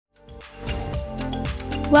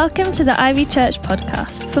Welcome to the Ivy Church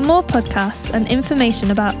podcast. For more podcasts and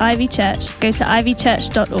information about Ivy Church, go to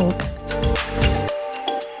ivychurch.org.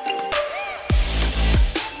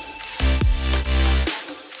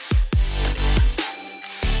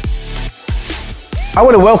 I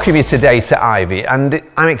want to welcome you today to Ivy, and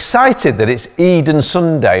I'm excited that it's Eden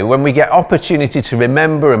Sunday when we get opportunity to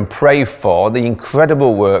remember and pray for the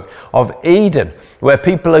incredible work of Eden, where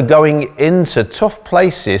people are going into tough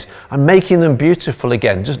places and making them beautiful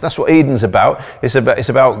again. That's what Eden's about. It's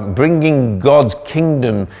about bringing God's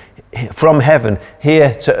kingdom from heaven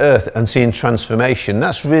here to earth and seeing transformation.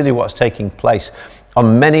 That's really what's taking place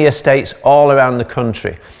on many estates all around the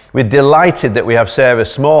country. We're delighted that we have Sarah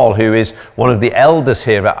Small, who is one of the elders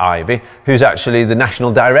here at Ivy, who's actually the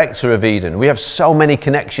National Director of Eden. We have so many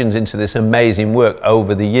connections into this amazing work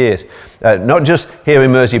over the years. Not just here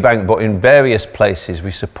in Merseybank, but in various places.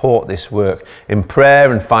 We support this work in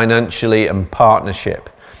prayer and financially and partnership.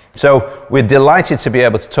 So we're delighted to be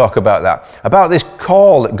able to talk about this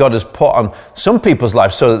call that God has put on some people's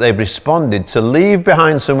lives so that they've responded to leave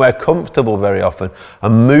behind somewhere comfortable very often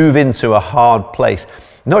and move into a hard place.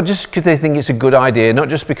 Not just because they think it's a good idea, not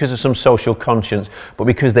just because of some social conscience, but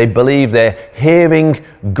because they believe they're hearing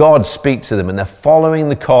God speak to them and they're following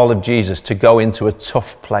the call of Jesus to go into a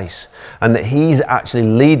tough place, and that He's actually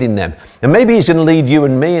leading them. And maybe He's going to lead you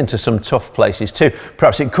and me into some tough places too.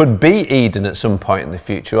 Perhaps it could be Eden at some point in the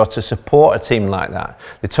future, or to support a team like that.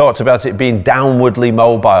 They talked about it being downwardly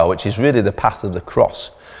mobile, which is really the path of the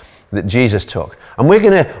cross that Jesus took. And we're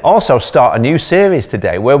going to also start a new series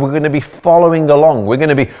today where we're going to be following along. We're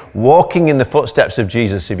going to be walking in the footsteps of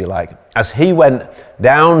Jesus, if you like, as He went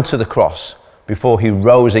down to the cross before He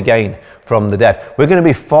rose again from the dead. We're going to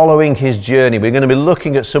be following His journey. We're going to be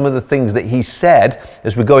looking at some of the things that He said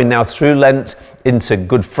as we're going now through Lent into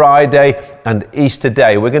Good Friday and Easter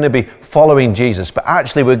Day. We're going to be following Jesus, but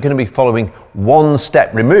actually we're going to be following one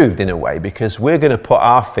step removed in a way, because we're going to put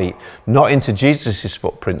our feet not into Jesus'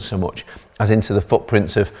 footprints so much as into the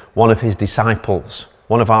footprints of one of His disciples,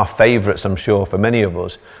 one of our favourites, I'm sure, for many of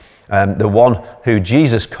us, the one who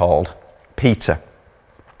Jesus called Peter.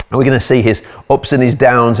 And we're going to see his ups and his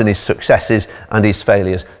downs and his successes and his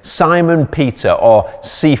failures. Simon Peter, or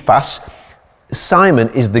Cephas. Simon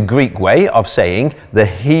is the Greek way of saying the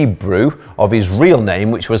Hebrew of his real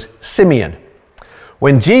name, which was Simeon.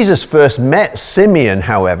 When Jesus first met Simeon,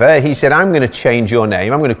 however, he said, I'm going to change your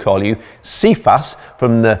name. I'm going to call you Cephas,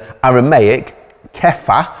 from the Aramaic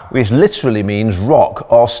Kepha, which literally means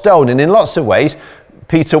rock or stone. And in lots of ways,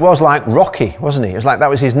 Peter was like Rocky, wasn't he? It was like that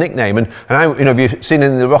was his nickname. And if you've seen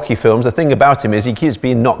in the Rocky films, the thing about him is he keeps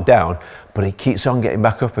being knocked down, but he keeps on getting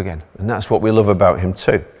back up again. And that's what we love about him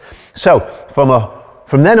too. So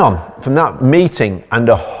from then on, from that meeting and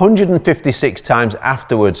 156 times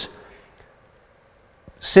afterwards,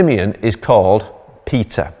 Simeon is called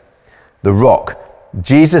Peter, the rock.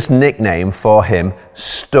 Jesus' nickname for him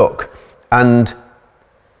stuck. And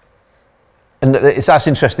that's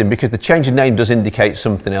interesting, because the change of name does indicate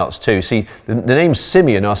something else too. See, the name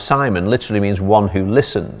Simeon or Simon literally means one who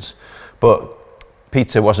listens. But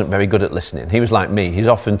Peter wasn't very good at listening. He was like me. He's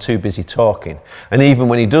often too busy talking. And even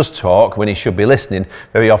when he does talk, when he should be listening,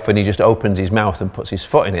 very often he just opens his mouth and puts his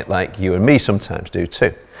foot in it, like you and me sometimes do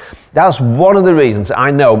too. That's one of the reasons I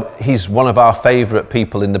know he's one of our favourite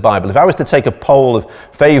people in the Bible. If I was to take a poll of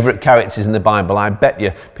favourite characters in the Bible, I bet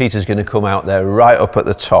you Peter's going to come out there right up at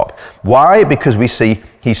the top. Why? Because we see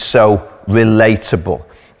he's so relatable.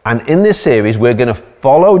 And in this series, we're going to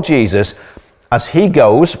follow Jesus as He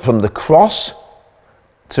goes from the cross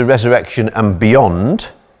to resurrection and beyond.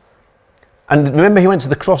 And remember, He went to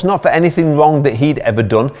the cross not for anything wrong that He'd ever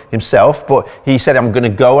done Himself, but He said, I'm going to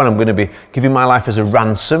go and I'm going to be giving my life as a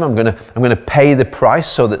ransom. I'm going to pay the price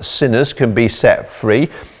so that sinners can be set free.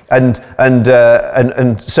 And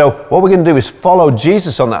so what we're going to do is follow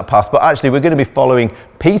Jesus on that path, but actually we're going to be following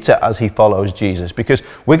Peter as he follows Jesus, because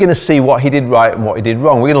we're going to see what he did right and what he did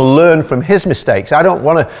wrong. We're going to learn from his mistakes. I don't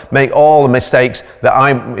want to make all the mistakes that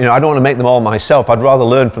I don't want to make them all myself. I'd rather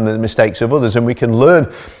learn from the mistakes of others, and we can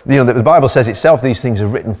learn, that the Bible says itself, these things are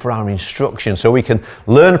written for our instruction. So we can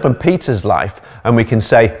learn from Peter's life, and we can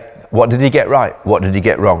say, what did he get right? What did he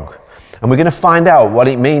get wrong? And we're going to find out what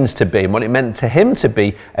it means to be, and what it meant to him to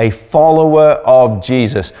be a follower of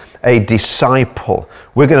Jesus, a disciple.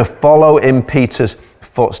 We're going to follow in Peter's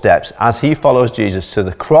footsteps as he follows Jesus to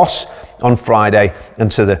the cross on Friday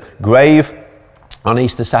and to the grave on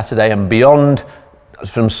Easter Saturday and beyond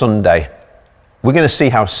from Sunday. We're going to see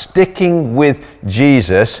how sticking with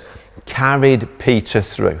Jesus carried Peter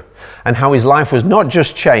through, and how his life was not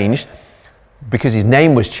just changed because his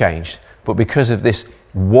name was changed, but because of this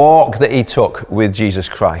walk that he took with Jesus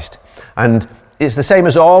Christ. And it's the same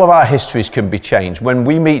as all of our histories can be changed. When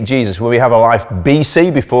we meet Jesus, when we have a life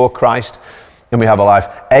BC, before Christ, and we have a life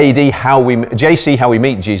AD, JC, how we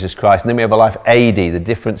meet Jesus Christ, and then we have a life AD, the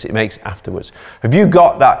difference it makes afterwards. Have you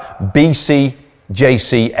got that BC,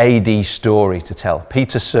 JC, AD story to tell?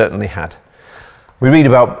 Peter certainly had. We read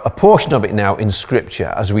about a portion of it now in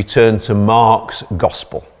Scripture as we turn to Mark's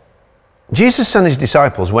Gospel. Jesus and his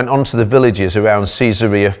disciples went on to the villages around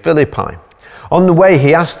Caesarea Philippi. On the way,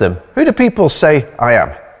 he asked them, "Who do people say I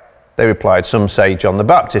am?" They replied, "Some say John the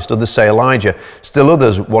Baptist, others say Elijah, still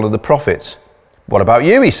others one of the prophets." "What about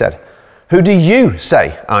you?" he said. "Who do you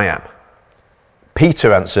say I am?"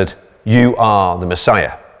 Peter answered, "You are the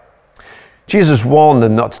Messiah." Jesus warned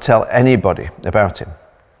them not to tell anybody about him.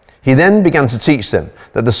 He then began to teach them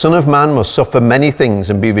that the Son of Man must suffer many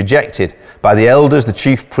things and be rejected by the elders, the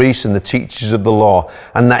chief priests, and the teachers of the law,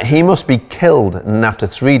 and that he must be killed and after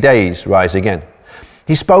 3 days rise again.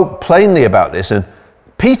 He spoke plainly about this, and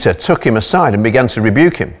Peter took him aside and began to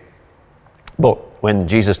rebuke him. But when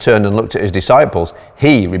Jesus turned and looked at his disciples,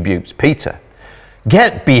 he rebuked Peter.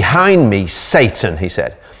 "Get behind me, Satan," he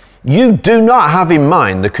said. "You do not have in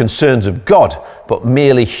mind the concerns of God, but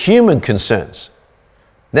merely human concerns."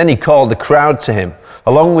 Then he called the crowd to him,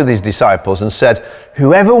 along with his disciples, and said,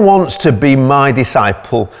 "Whoever wants to be my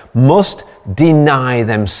disciple must deny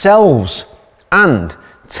themselves and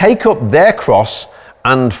take up their cross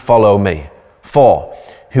and follow me. For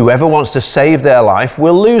whoever wants to save their life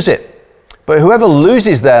will lose it, but whoever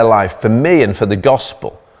loses their life for me and for the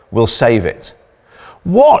gospel will save it.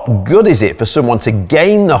 What good is it for someone to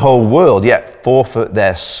gain the whole world yet forfeit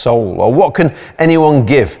their soul? Or what can anyone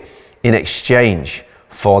give in exchange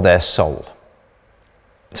for their soul?"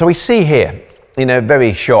 So we see here in a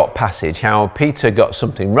very short passage how Peter got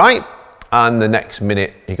something right and the next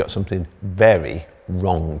minute he got something very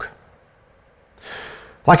wrong.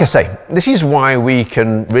 Like I say, this is why we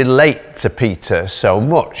can relate to Peter so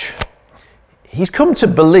much. He's come to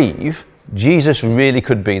believe Jesus really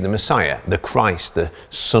could be the Messiah, the Christ, the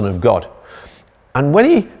Son of God. And when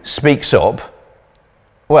he speaks up,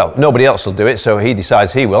 well, nobody else will do it, so he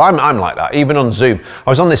decides he will. I'm like that, even on Zoom. I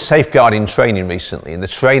was on this safeguarding training recently, and the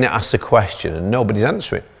trainer asked a question, and nobody's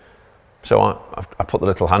answering. So I put the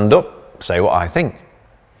little hand up, say what I think.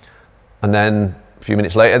 And then a few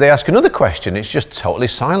minutes later, they ask another question. It's just totally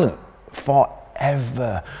silent,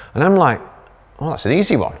 forever. And I'm like, well, that's an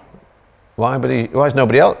easy one. Why is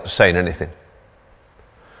nobody else saying anything?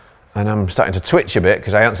 And I'm starting to twitch a bit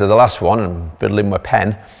because I answered the last one and fiddling my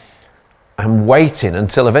pen. I'm waiting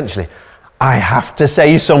until eventually I have to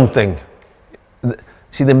say something.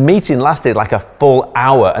 See, the meeting lasted like a full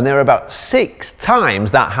hour, and there were about 6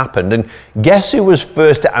 times that happened. And guess who was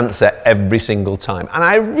first to answer every single time? And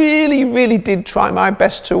I really, really did try my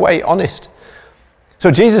best to wait honest. So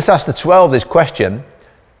Jesus asked the 12 this question,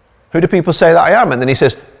 "Who do people say that I am?" And then he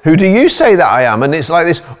says, "Who do you say that I am?" And it's like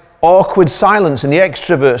this awkward silence, and the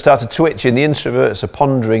extroverts start to twitch, and the introverts are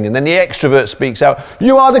pondering, and then the extrovert speaks out,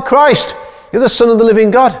 "You are the Christ, you're the Son of the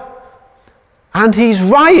living God." And he's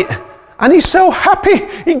right, and he's so happy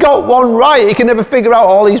he got one right. He can never figure out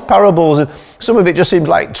all these parables, and some of it just seems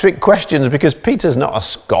like trick questions because Peter's not a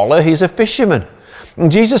scholar, he's a fisherman.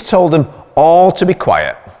 And Jesus told them all to be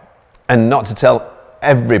quiet and not to tell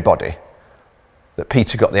everybody that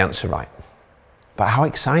Peter got the answer right. But how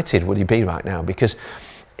excited would he be right now? Because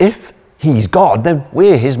if he's God, then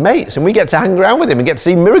we're his mates and we get to hang around with him and get to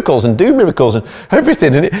see miracles and do miracles and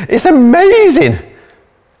everything. And it's amazing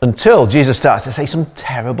until Jesus starts to say some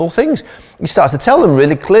terrible things. He starts to tell them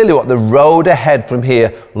really clearly what the road ahead from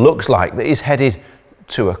here looks like, that he's headed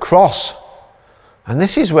to a cross. And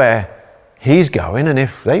this is where he's going. And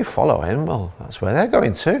if they follow him, well, that's where they're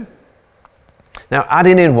going too. Now,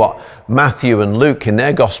 adding in what Matthew and Luke in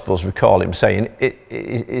their Gospels recall him saying,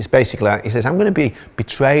 it's basically like, he says, I'm going to be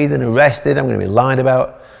betrayed and arrested, I'm going to be lied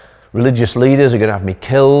about, religious leaders are going to have me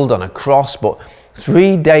killed on a cross, but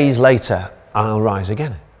 3 days later, I'll rise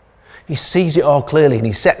again. He sees it all clearly and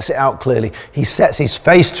he sets it out clearly. He sets his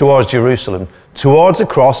face towards Jerusalem, towards the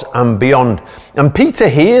cross and beyond. And Peter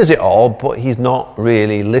hears it all, but he's not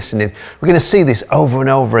really listening. We're going to see this over and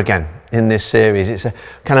over again in this series. It's a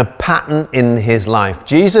kind of pattern in his life.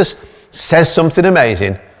 Jesus says something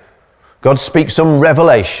amazing. God speaks some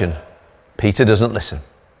revelation. Peter doesn't listen.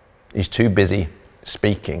 He's too busy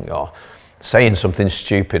speaking or saying something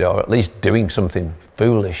stupid or at least doing something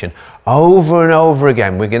foolish. And over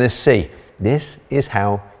again, we're going to see this is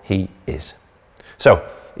how he is. So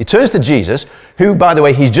he turns to Jesus, who, by the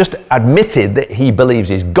way, he's just admitted that he believes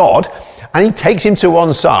is God, and he takes him to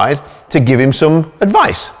one side to give him some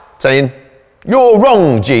advice, saying, You're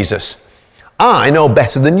wrong, Jesus. I know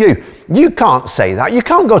better than you. You can't say that. You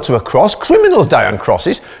can't go to a cross. Criminals die on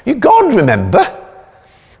crosses. You God, remember.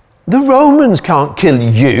 The Romans can't kill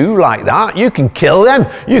you like that. You can kill them.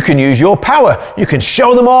 You can use your power. You can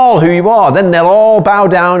show them all who you are. Then they'll all bow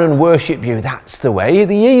down and worship you. That's the way,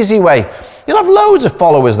 the easy way. You'll have loads of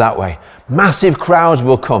followers that way. Massive crowds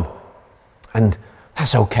will come. And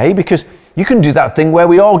that's okay, because you can do that thing where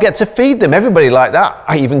we all get to feed them. Everybody like that.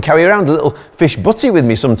 I even carry around a little fish butty with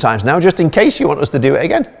me sometimes now, just in case you want us to do it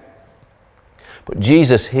again. But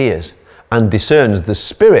Jesus hears and discerns the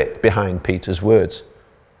spirit behind Peter's words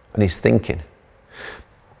and his thinking.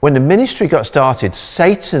 When the ministry got started,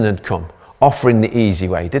 Satan had come offering the easy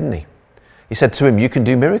way, didn't he? He said to him, you can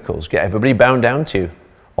do miracles, get everybody bound down to you.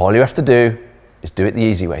 All you have to do is do it the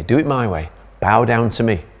easy way, do it my way, bow down to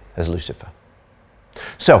me as Lucifer.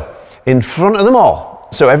 So, in front of them all,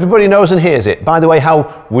 so everybody knows and hears it. By the way,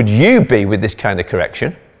 how would you be with this kind of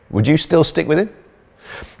correction? Would you still stick with him?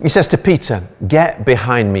 He says to Peter, get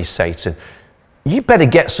behind me, Satan. You better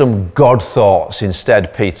get some God thoughts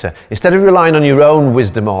instead, Peter, instead of relying on your own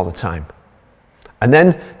wisdom all the time. And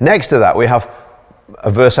then next to that, we have a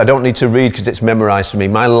verse I don't need to read because it's memorized for me,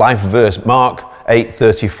 my life verse, Mark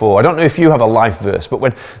 8:34. I don't know if you have a life verse, but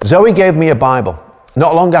when Zoe gave me a Bible,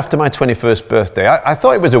 not long after my 21st birthday, I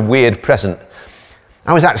thought it was a weird present.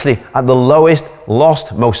 I was actually at the lowest,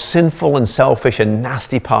 lost, most sinful and selfish and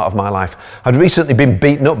nasty part of my life. I'd recently been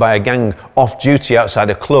beaten up by a gang off duty outside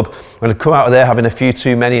a club when I'd come out of there having a few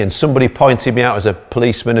too many, and somebody pointed me out as a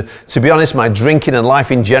policeman. And to be honest, my drinking and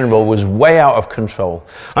life in general was way out of control.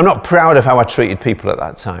 I'm not proud of how I treated people at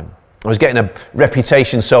that time. I was getting a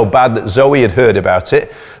reputation so bad that Zoe had heard about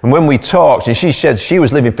it. And when we talked and she said she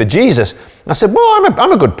was living for Jesus, I said, well,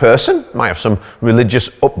 I'm a good person. Might have some religious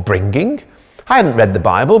upbringing. I hadn't read the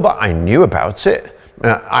Bible, but I knew about it.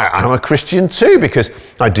 I'm a Christian too, because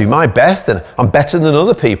I do my best and I'm better than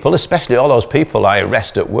other people, especially all those people I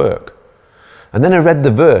arrest at work. And then I read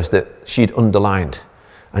the verse that she'd underlined.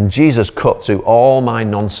 And Jesus cut through all my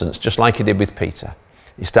nonsense, just like he did with Peter.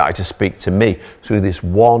 He started to speak to me through this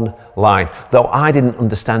one line, though I didn't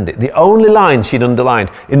understand it. The only line she'd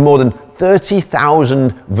underlined in more than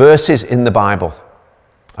 30,000 verses in the Bible.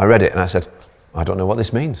 I read it and I said, I don't know what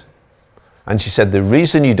this means. And she said, the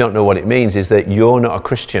reason you don't know what it means is that you're not a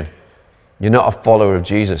Christian. You're not a follower of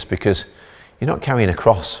Jesus because you're not carrying a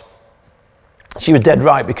cross. She was dead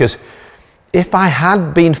right, because if I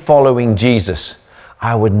had been following Jesus,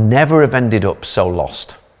 I would never have ended up so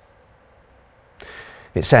lost.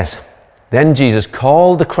 It says, then Jesus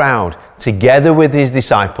called the crowd together with his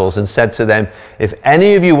disciples and said to them, if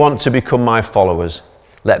any of you want to become my followers,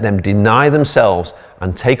 let them deny themselves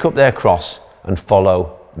and take up their cross and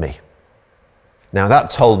follow me. Now that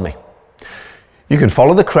told me, you can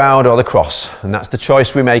follow the crowd or the cross, and that's the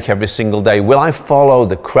choice we make every single day. Will I follow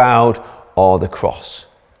the crowd or the cross?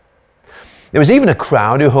 There was even a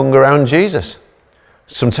crowd who hung around Jesus.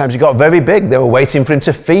 Sometimes he got very big. They were waiting for him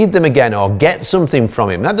to feed them again or get something from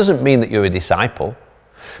him. That doesn't mean that you're a disciple.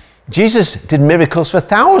 Jesus did miracles for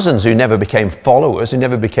thousands who never became followers, who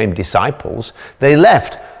never became disciples. They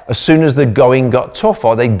left as soon as the going got tough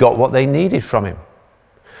or they got what they needed from him.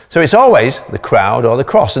 So it's always the crowd or the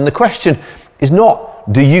cross. And the question is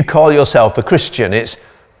not, do you call yourself a Christian? It's,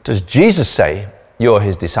 does Jesus say you're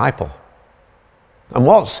his disciple? And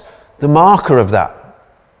what's the marker of that?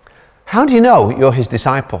 How do you know you're his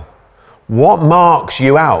disciple? What marks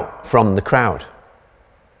you out from the crowd?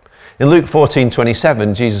 In Luke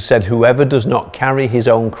 14:27, Jesus said, whoever does not carry his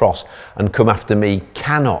own cross and come after me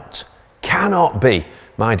cannot be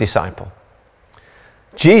my disciple.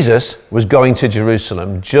 Jesus was going to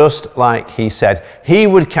Jerusalem just like he said. He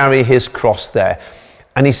would carry his cross there.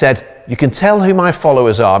 And he said, you can tell who my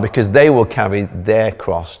followers are because they will carry their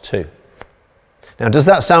cross too. Now, does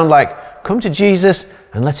that sound like, come to Jesus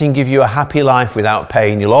and let him give you a happy life without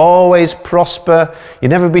pain? You'll always prosper.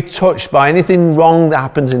 You'll never be touched by anything wrong that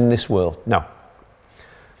happens in this world. No.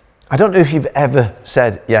 I don't know if you've ever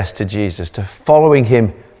said yes to Jesus, to following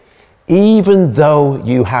him, even though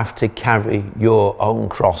you have to carry your own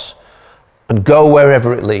cross and go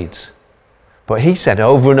wherever it leads. But he said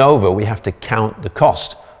over and over, we have to count the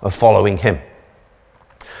cost of following him.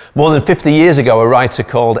 More than 50 years ago, a writer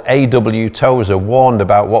called A.W. Tozer warned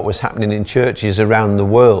about what was happening in churches around the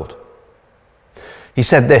world. He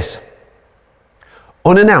said this,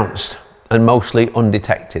 unannounced and mostly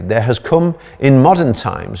undetected, there has come in modern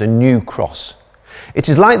times a new cross. It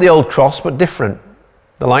is like the old cross, but different.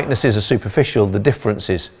 The likenesses are superficial, the difference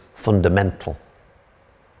is fundamental.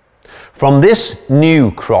 From this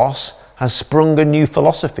new cross has sprung a new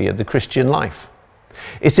philosophy of the Christian life.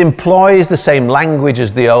 It employs the same language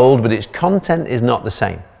as the old, but its content is not the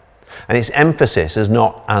same, and its emphasis is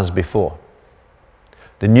not as before.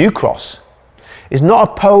 The new cross is not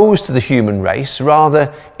opposed to the human race,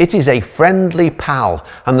 rather it is a friendly pal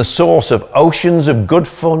and the source of oceans of good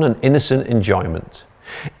fun and innocent enjoyment.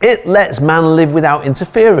 It lets man live without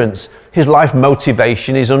interference. His life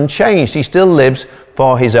motivation is unchanged. He still lives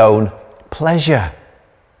for his own pleasure.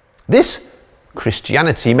 This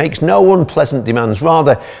Christianity makes no unpleasant demands.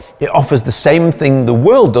 Rather, it offers the same thing the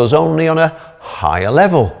world does, only on a higher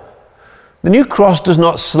level. The new cross does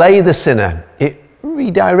not slay the sinner. It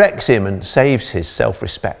redirects him and saves his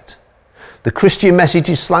self-respect. The Christian message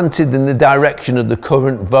is slanted in the direction of the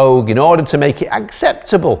current vogue in order to make it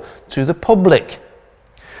acceptable to the public.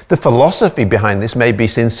 The philosophy behind this may be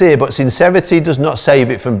sincere, but sincerity does not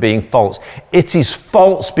save it from being false. It is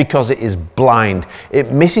false because it is blind.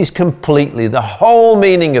 It misses completely the whole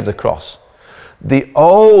meaning of the cross. The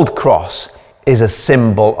old cross is a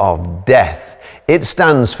symbol of death. It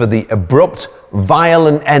stands for the abrupt,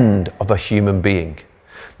 violent end of a human being.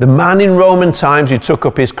 The man in Roman times who took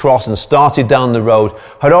up his cross and started down the road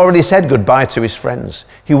had already said goodbye to his friends.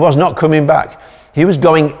 He was not coming back. He was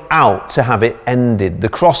going out to have it ended. The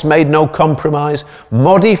cross made no compromise,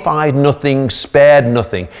 modified nothing, spared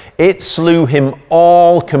nothing. It slew him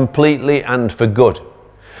all completely and for good.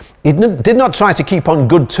 It did not try to keep on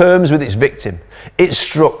good terms with its victim. It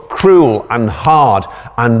struck cruel and hard,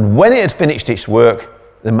 and when it had finished its work,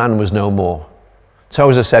 the man was no more.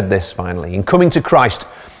 Tozer said this finally: in coming to Christ,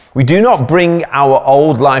 we do not bring our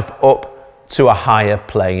old life up to a higher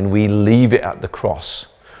plane. We leave it at the cross.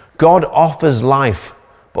 God offers life,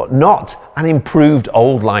 but not an improved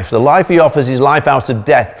old life. The life he offers is life out of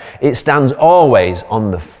death. It stands always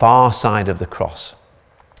on the far side of the cross.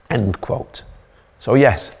 End quote. So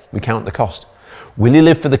yes, we count the cost. Will you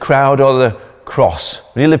live for the crowd or the cross?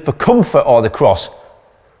 Will you live for comfort or the cross?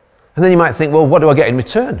 And then you might think, well, what do I get in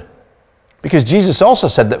return? Because Jesus also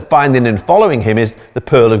said that finding and following him is the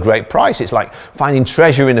pearl of great price. It's like finding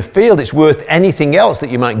treasure in a field. It's worth anything else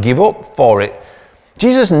that you might give up for it.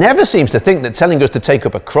 Jesus never seems to think that telling us to take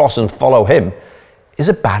up a cross and follow him is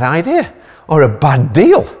a bad idea or a bad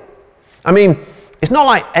deal. I mean, it's not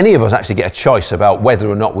like any of us actually get a choice about whether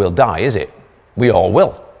or not we'll die, is it? We all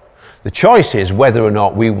will. The choice is whether or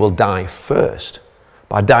not we will die first,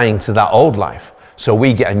 by dying to that old life, so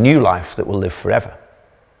we get a new life that will live forever.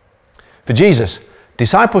 For Jesus,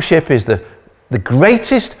 discipleship is the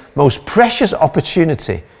greatest, most precious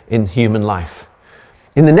opportunity in human life.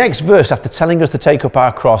 In the next verse, after telling us to take up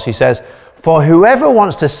our cross, he says, "For whoever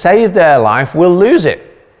wants to save their life will lose it."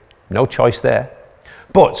 No choice there.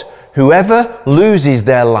 "But whoever loses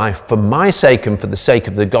their life for my sake and for the sake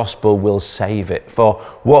of the gospel will save it. For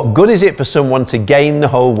what good is it for someone to gain the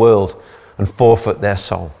whole world and forfeit their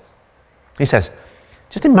soul?" He says,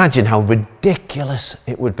 just imagine how ridiculous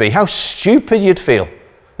it would be, how stupid you'd feel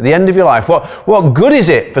at the end of your life. What good is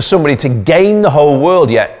it for somebody to gain the whole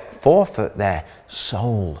world yet forfeit their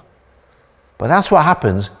soul? But that's what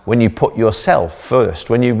happens when you put yourself first,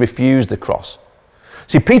 when you refuse the cross.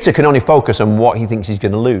 See, Peter can only focus on what he thinks he's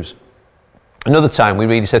going to lose. Another time we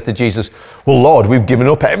read, he says to Jesus, "Well, Lord, we've given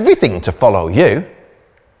up everything to follow you."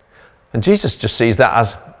 And Jesus just sees that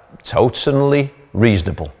as totally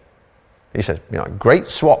reasonable. He said,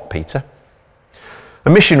 "Great swap, Peter." A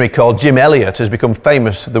missionary called Jim Elliot has become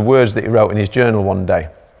famous for the words that he wrote in his journal one day.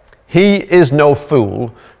 "He is no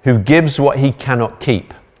fool who gives what he cannot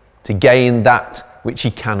keep to gain that which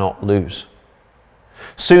he cannot lose."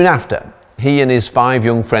 Soon after, he and his 5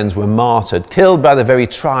 young friends were martyred, killed by the very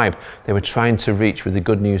tribe they were trying to reach with the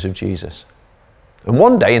good news of Jesus. And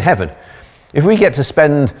one day in heaven, if we get to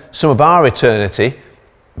spend some of our eternity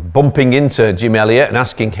bumping into Jim Elliot and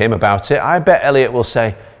asking him about it, I bet Elliot will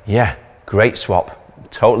say, "Yeah, great swap,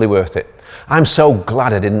 totally worth it. I'm so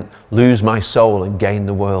glad I didn't lose my soul and gain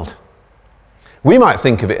the world." We might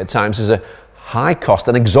think of it at times as a high cost,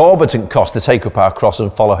 an exorbitant cost to take up our cross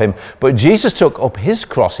and follow him. But Jesus took up his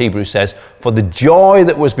cross, Hebrews says, for the joy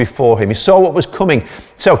that was before him. He saw what was coming.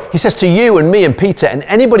 So he says to you and me and Peter and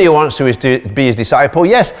anybody who wants to be his disciple,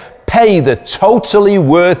 yes, pay the totally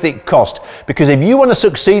worth it cost. Because if you want to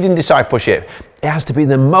succeed in discipleship, it has to be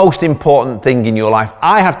the most important thing in your life.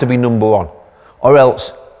 I have to be number one, or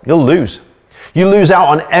else you'll lose. You lose out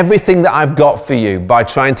on everything that I've got for you by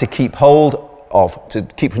trying to keep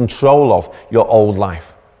control of your old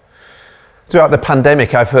life. Throughout the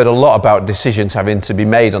pandemic, I've heard a lot about decisions having to be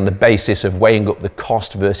made on the basis of weighing up the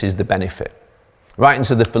cost versus the benefit. Right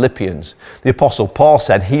into the Philippians, the Apostle Paul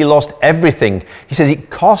said he lost everything. He says it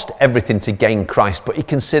cost everything to gain Christ, but he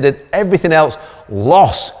considered everything else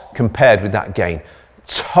loss compared with that gain.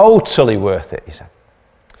 Totally worth it, he said.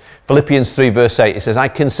 Philippians 3 verse 8, it says, I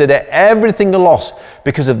consider everything a loss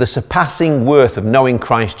because of the surpassing worth of knowing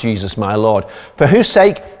Christ Jesus my Lord, for whose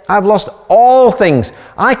sake I've lost all things.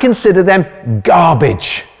 I consider them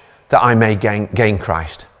garbage that I may gain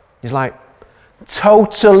Christ. He's like,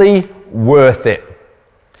 totally worth it.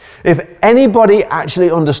 If anybody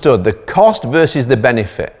actually understood the cost versus the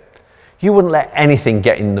benefit, you wouldn't let anything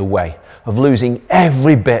get in the way of losing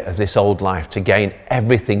every bit of this old life to gain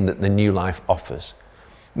everything that the new life offers.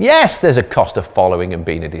 Yes, there's a cost of following and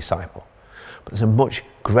being a disciple, but there's a much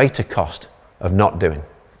greater cost of not doing.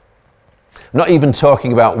 I'm not even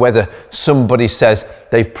talking about whether somebody says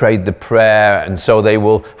they've prayed the prayer and so they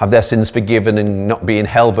will have their sins forgiven and not be in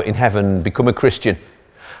hell but in heaven and become a Christian.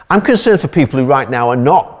 I'm concerned for people who right now are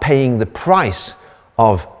not paying the price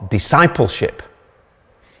of discipleship.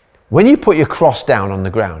 When you put your cross down on the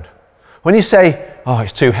ground, when you say, oh,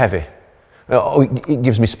 it's too heavy, oh, it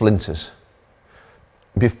gives me splinters,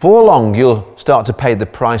 before long you'll start to pay the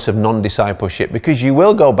price of non-discipleship, because you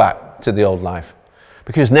will go back to the old life.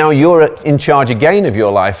 Because now you're in charge again of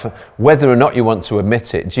your life, whether or not you want to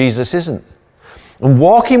admit it. Jesus isn't. And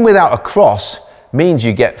walking without a cross means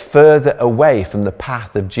you get further away from the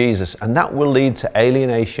path of Jesus, and that will lead to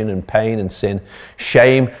alienation and pain and sin,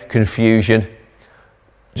 shame, confusion,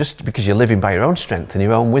 just because you're living by your own strength and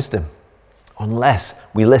your own wisdom. Unless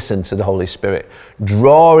we listen to the Holy Spirit,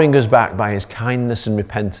 drawing us back by his kindness and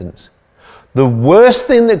repentance. The worst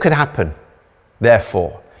thing that could happen,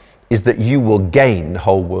 therefore, is that you will gain the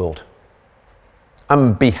whole world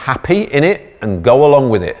and be happy in it and go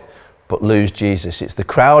along with it, but lose Jesus. It's the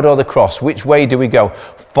crowd or the cross. Which way do we go?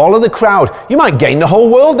 Follow the crowd. You might gain the whole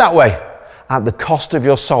world that way at the cost of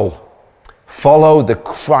your soul. Follow the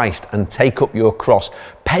Christ and take up your cross.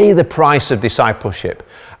 Pay the price of discipleship.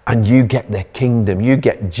 And you get the kingdom, you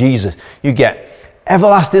get Jesus, you get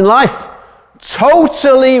everlasting life.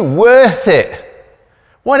 Totally worth it.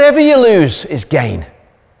 Whatever you lose is gain.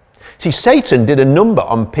 See, Satan did a number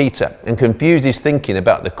on Peter and confused his thinking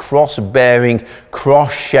about the cross-bearing,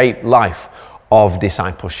 cross-shaped life of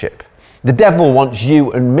discipleship. The devil wants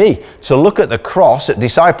you and me to look at the cross, at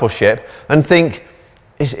discipleship, and think,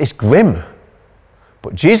 it's grim.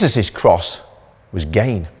 But Jesus' cross was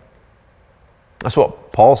gain. That's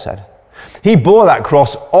what Paul said. He bore that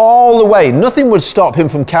cross all the way. Nothing would stop him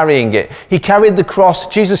from carrying it. He carried the cross.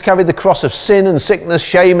 Jesus carried the cross of sin and sickness,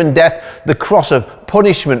 shame and death, the cross of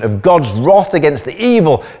punishment, of God's wrath against the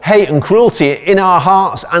evil, hate and cruelty in our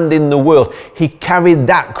hearts and in the world. He carried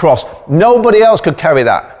that cross. Nobody else could carry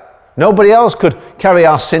that. Nobody else could carry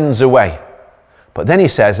our sins away. But then he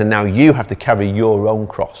says, and now you have to carry your own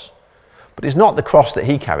cross. But it's not the cross that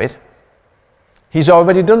he carried. He's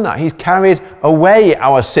already done that. He's carried away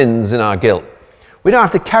our sins and our guilt. We don't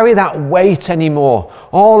have to carry that weight anymore.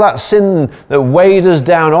 All that sin that weighed us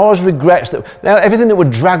down, all those regrets, everything that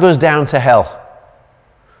would drag us down to hell.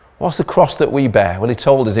 What's the cross that we bear? Well, he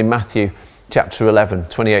told us in Matthew chapter 11,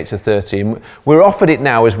 28 to 30. We're offered it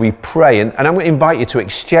now as we pray. And I'm going to invite you to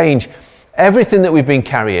exchange everything that we've been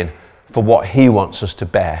carrying for what he wants us to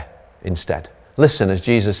bear instead. Listen as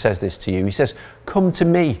Jesus says this to you. He says, come to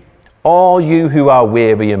me, all you who are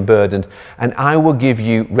weary and burdened, and I will give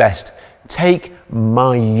you rest. Take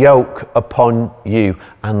my yoke upon you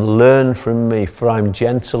and learn from me, for I'm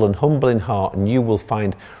gentle and humble in heart, and you will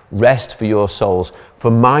find rest for your souls. For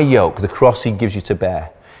my yoke, the cross he gives you to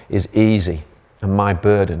bear, is easy, and my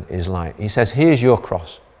burden is light. He says, here's your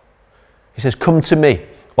cross. He says, come to me,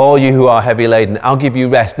 all you who are heavy laden, I'll give you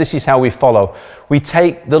rest. This is how we follow. We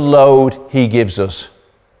take the load he gives us,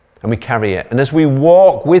 and we carry it. And as we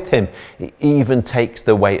walk with him, he even takes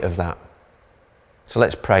the weight of that. So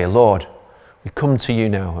let's pray. Lord, we come to you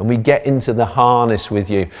now and we get into the harness with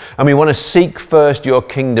you. And we want to seek first your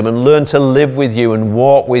kingdom and learn to live with you and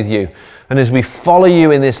walk with you. And as we follow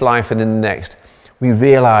you in this life and in the next, we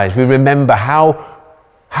realize, we remember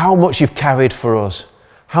how much you've carried for us,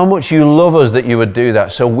 how much you love us that you would do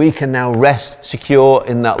that, so we can now rest secure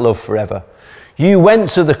in that love forever. You went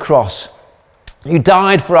to the cross. You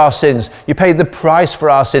died for our sins. You paid the price for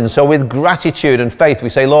our sins. So with gratitude and faith, we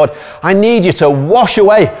say, Lord, I need you to wash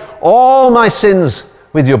away all my sins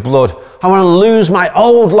with your blood. I want to lose my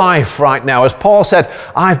old life right now. As Paul said,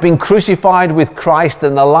 I've been crucified with Christ,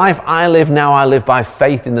 and the life I live now, I live by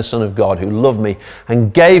faith in the Son of God who loved me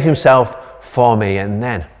and gave himself for me. And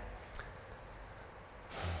then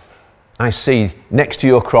I see next to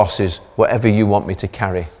your cross is whatever you want me to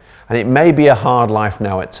carry. And it may be a hard life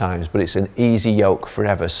now at times, but it's an easy yoke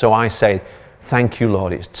forever. So I say, thank you,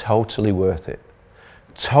 Lord. It's totally worth it.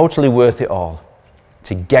 Totally worth it all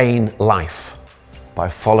to gain life by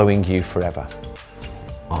following you forever.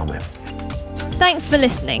 Amen. Thanks for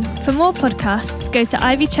listening. For more podcasts, go to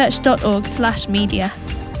ivychurch.org/media.